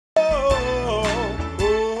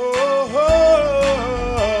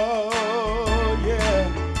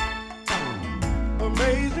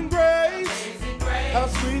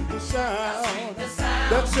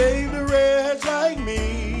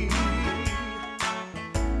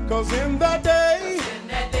'Cause in that day,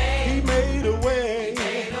 he made a way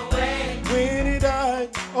when he died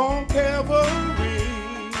on Calvary.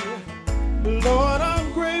 Lord,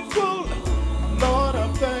 I'm grateful. Lord,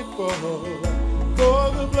 I'm thankful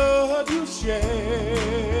for the blood you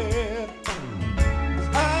shed.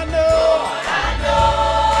 I know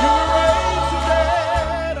you were raised to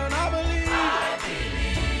dead, and I believe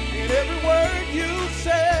in every word you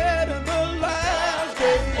said in the last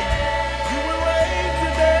day. You were raised to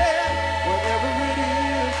dead, whatever it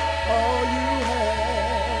is, all you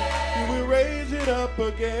have, you will raise it up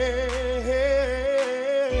again.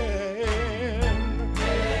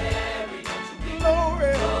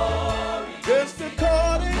 Glory, just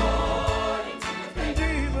according to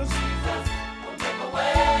Jesus.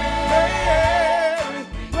 Mary,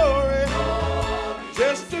 glory,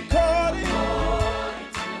 just according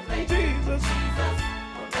to Jesus.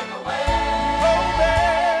 Oh,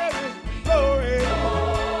 Mary, glory,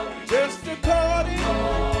 just according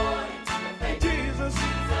to Jesus.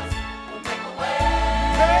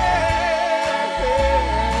 Mary,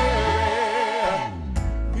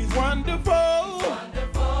 he's wonderful,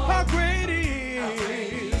 how great he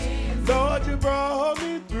is. Lord, you brought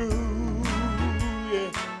me through,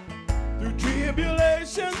 yeah, through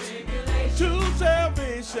tribulations to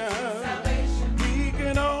salvation. He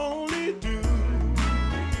can only do.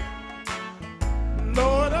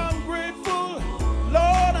 Lord, I'm grateful.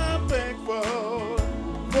 Lord, I'm thankful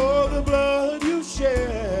for the blood you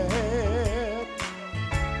shed.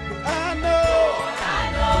 I know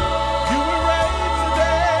you were raised to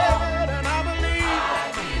dead, and I believe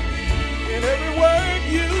in every word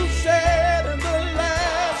you said in the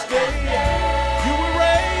last day. You were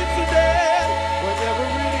raised to dead, whatever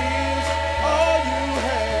it is, all you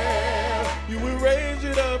have, you will raise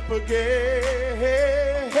it up again.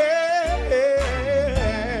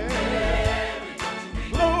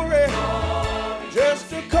 Glory, just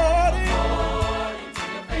according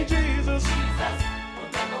to Jesus.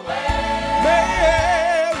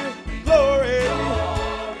 Mary, glory,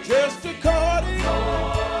 just according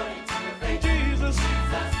to Jesus.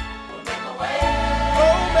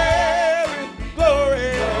 Oh, Mary,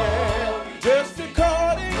 glory, just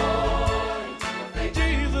according to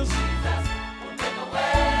Jesus.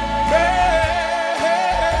 Mary,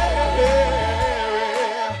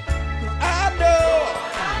 I know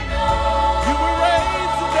you were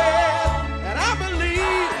raised to dead, and I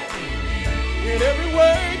believe in every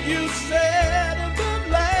word you said in the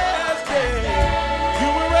last day. You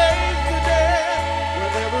were raised to dead,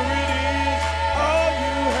 whatever it is, all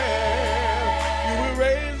you have, you will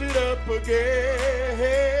raise it up again.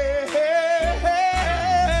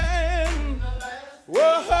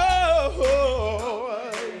 Whoa,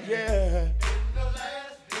 yeah.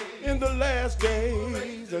 In the last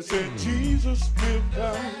days, I said Jesus will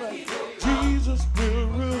come, Jesus will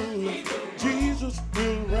rule, Jesus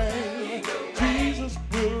will reign, Jesus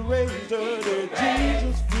will raise the dead,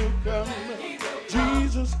 Jesus will come,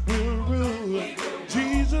 Jesus will rule,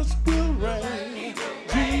 Jesus will reign,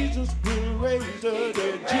 Jesus will raise the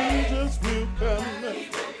dead, Jesus will come,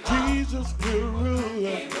 Jesus will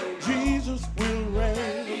rule, Jesus will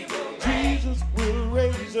reign, Jesus will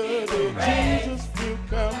raise the dead, Jesus will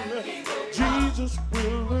come, Jesus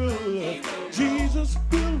will rule, Jesus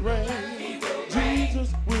will reign, Jesus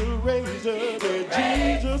will raise the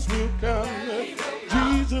dead, Jesus will come,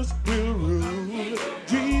 Jesus will rule,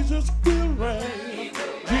 Jesus will reign,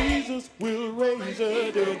 Jesus will raise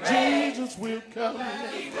the dead, Jesus will come,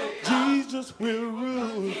 Jesus will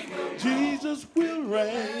rule, Jesus will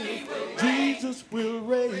reign, Jesus will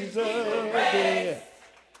raise the dead.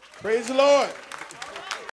 Praise the Lord.